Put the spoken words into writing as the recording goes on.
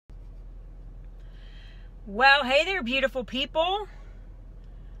Well, hey there, beautiful people.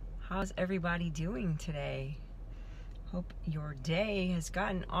 How's everybody doing today? Hope your day has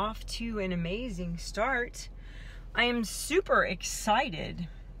gotten off to an amazing start. I am super excited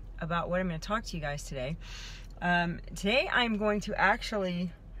about what I'm going to talk to you guys today. Today I'm going to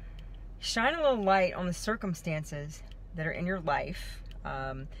actually shine a little light on the circumstances that are in your life,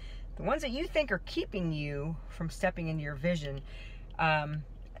 the ones that you think are keeping you from stepping into your vision,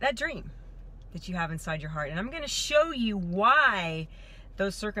 that dream that you have inside your heart. And I'm going to show you why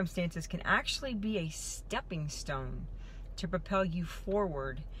those circumstances can actually be a stepping stone to propel you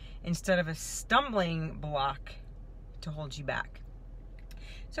forward instead of a stumbling block to hold you back.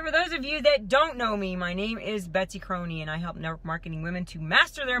 So for those of you that don't know me, my name is Betsy Croney, and I help network marketing women to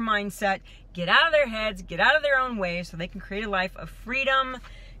master their mindset, get out of their heads, get out of their own way so they can create a life of freedom,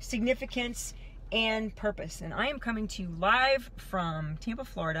 significance, and purpose. And I am coming to you live from Tampa,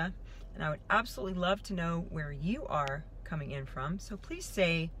 Florida. And I would absolutely love to know where you are coming in from. So please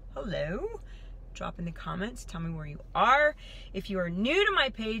say hello. Drop in the comments. Tell me where you are. If you are new to my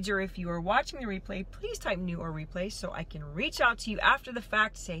page or if you are watching the replay, please type new or replay so I can reach out to you after the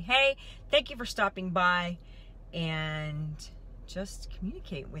fact, say, hey, thank you for stopping by, and just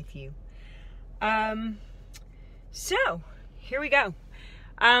communicate with you. So here we go.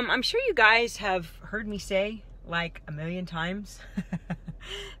 I'm sure you guys have heard me say like a million times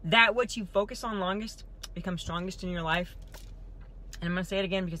that what you focus on longest becomes strongest in your life. And I'm going to say it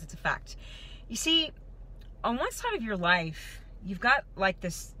again because it's a fact. You see, on one side of your life, you've got like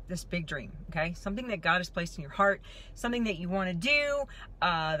this big dream, okay? Something that God has placed in your heart, something that you want to do.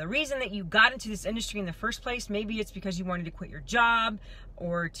 The reason that you got into this industry in the first place, maybe it's because you wanted to quit your job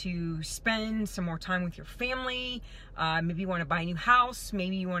or to spend some more time with your family. Maybe you want to buy a new house.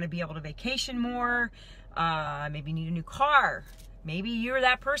 Maybe you want to be able to vacation more. Maybe you need a new car. Maybe you're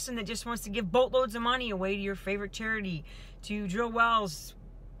that person that just wants to give boatloads of money away to your favorite charity, to drill wells,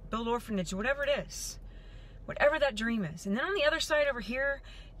 build orphanage, whatever it is. Whatever that dream is. And then on the other side over here,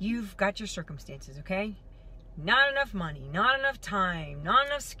 you've got your circumstances, okay? Not enough money, not enough time, not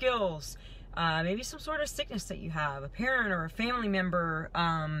enough skills, maybe some sort of sickness that you have, a parent or a family member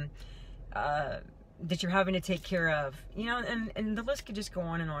that you're having to take care of, you know, and the list could just go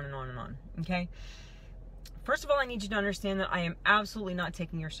on and on and on and on, okay? First of all, I need you to understand that I am absolutely not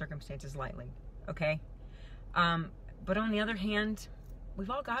taking your circumstances lightly, okay? But on the other hand,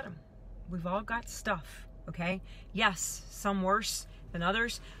 we've all got them. We've all got stuff, okay? Yes, some worse than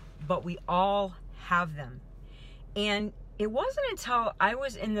others, but we all have them. And it wasn't until I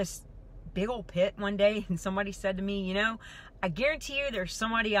was in this big old pit one day and somebody said to me, you know, I guarantee you there's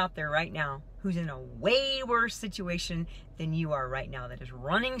somebody out there right now who's in a way worse situation than you are right now, that is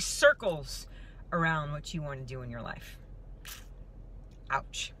running circles around what you want to do in your life.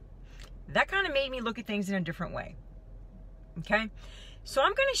 Ouch. That kind of made me look at things in a different way. Okay? So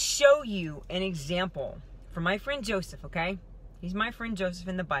I'm going to show you an example from my friend Joseph, okay? He's my friend Joseph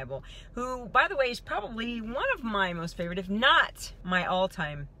in the Bible, who, by the way, is probably one of my most favorite, if not my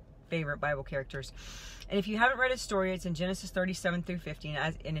all-time favorite Bible characters. And if you haven't read his story, it's in Genesis 37 through 50.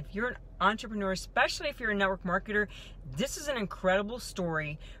 And if you're an entrepreneur, especially if you're a network marketer, this is an incredible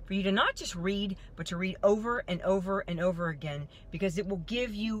story for you to not just read, but to read over and over and over again, because it will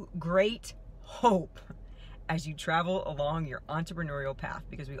give you great hope as you travel along your entrepreneurial path,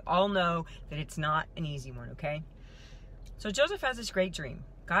 because we all know that it's not an easy one, okay? So Joseph has this great dream.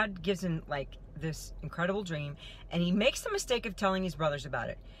 God gives him like this incredible dream, and he makes the mistake of telling his brothers about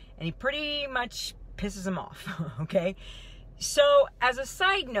it. And he pretty much pisses them off, okay? So as a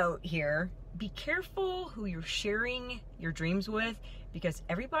side note here, be careful who you're sharing your dreams with, because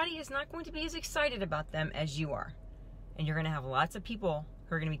everybody is not going to be as excited about them as you are. And you're going to have lots of people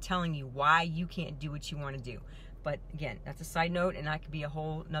who are going to be telling you why you can't do what you want to do. But again, that's a side note, and that could be a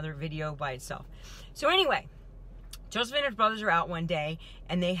whole another video by itself. So anyway, Joseph and his brothers are out one day,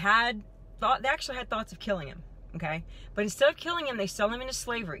 and they actually had thoughts of killing him, okay? But instead of killing him, they sell him into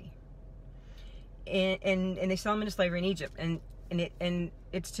slavery. And they sell him into slavery in Egypt, and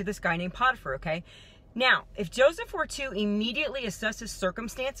it's to this guy named Potiphar, okay? Now, if Joseph were to immediately assess his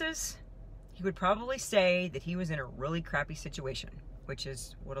circumstances, he would probably say that he was in a really crappy situation, which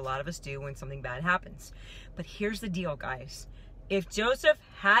is what a lot of us do when something bad happens. But here's the deal, guys. If Joseph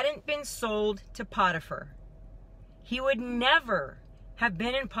hadn't been sold to Potiphar, he would never have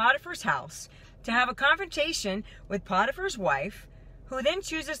been in Potiphar's house to have a confrontation with Potiphar's wife, who then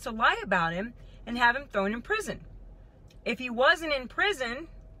chooses to lie about him and have him thrown in prison. If he wasn't in prison,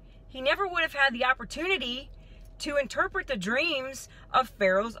 he never would have had the opportunity to interpret the dreams of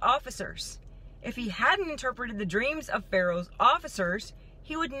Pharaoh's officers. If he hadn't interpreted the dreams of Pharaoh's officers,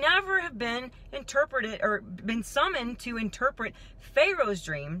 he would never have been interpreted or been summoned to interpret Pharaoh's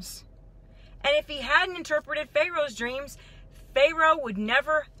dreams. And if he hadn't interpreted Pharaoh's dreams, Pharaoh would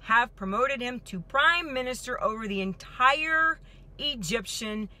never have promoted him to prime minister over the entire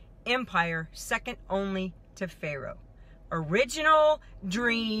Egyptian empire, second only to Pharaoh. Original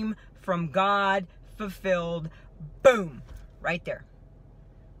dream from God fulfilled. Boom, right there.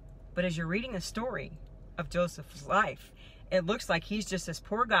 But as you're reading the story of Joseph's life, it looks like he's just this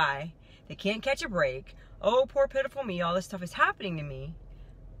poor guy that can't catch a break. Oh, poor pitiful me, all this stuff is happening to me,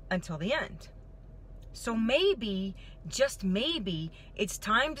 until the end. So maybe, just maybe, it's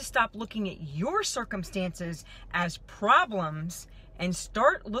time to stop looking at your circumstances as problems and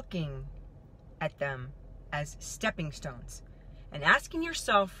start looking at them as stepping stones and asking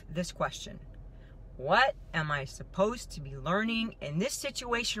yourself this question: what am I supposed to be learning in this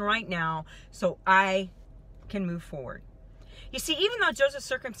situation right now so I can move forward? You see, even though Joseph's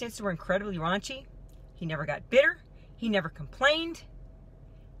circumstances were incredibly raunchy, he never got bitter, he never complained,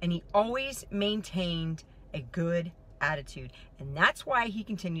 and he always maintained a good attitude. And that's why he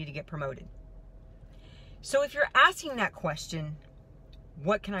continued to get promoted. So if you're asking that question,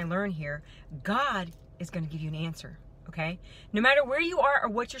 what can I learn here? God is going to give you an answer. Okay? No matter where you are or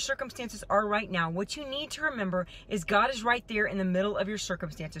what your circumstances are right now, what you need to remember is God is right there in the middle of your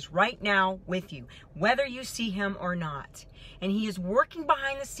circumstances right now with you, whether you see him or not. And he is working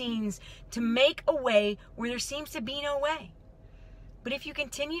behind the scenes to make a way where there seems to be no way. But if you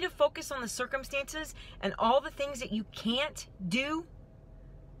continue to focus on the circumstances and all the things that you can't do,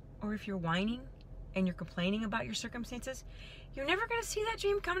 or if you're whining and you're complaining about your circumstances, you're never going to see that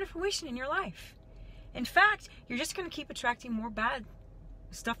dream come to fruition in your life. In fact, you're just going to keep attracting more bad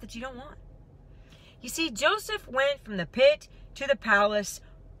stuff that you don't want. You see, Joseph went from the pit to the palace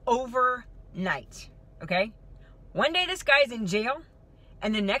overnight, okay? One day this guy's in jail,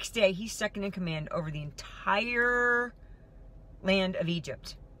 and the next day he's second in command over the entire land of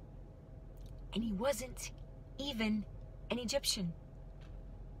Egypt. And he wasn't even an Egyptian,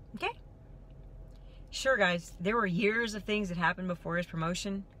 okay? Sure, guys, there were years of things that happened before his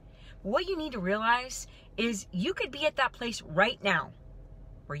promotion. What you need to realize is you could be at that place right now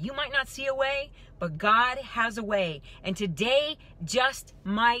where you might not see a way, but God has a way. And today just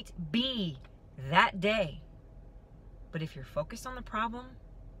might be that day. But if you're focused on the problem,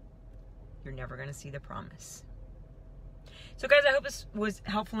 you're never going to see the promise. So guys, I hope this was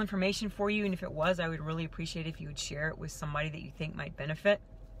helpful information for you. And if it was, I would really appreciate if you would share it with somebody that you think might benefit.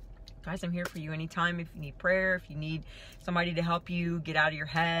 Guys, I'm here for you anytime. If you need prayer, if you need somebody to help you get out of your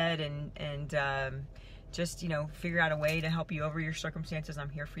head and just, you know, figure out a way to help you over your circumstances, I'm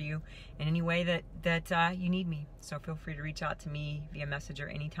here for you in any way that you need me. So feel free to reach out to me via messenger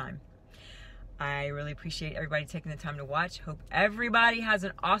anytime. I really appreciate everybody taking the time to watch. Hope everybody has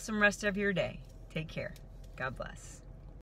an awesome rest of your day. Take care. God bless.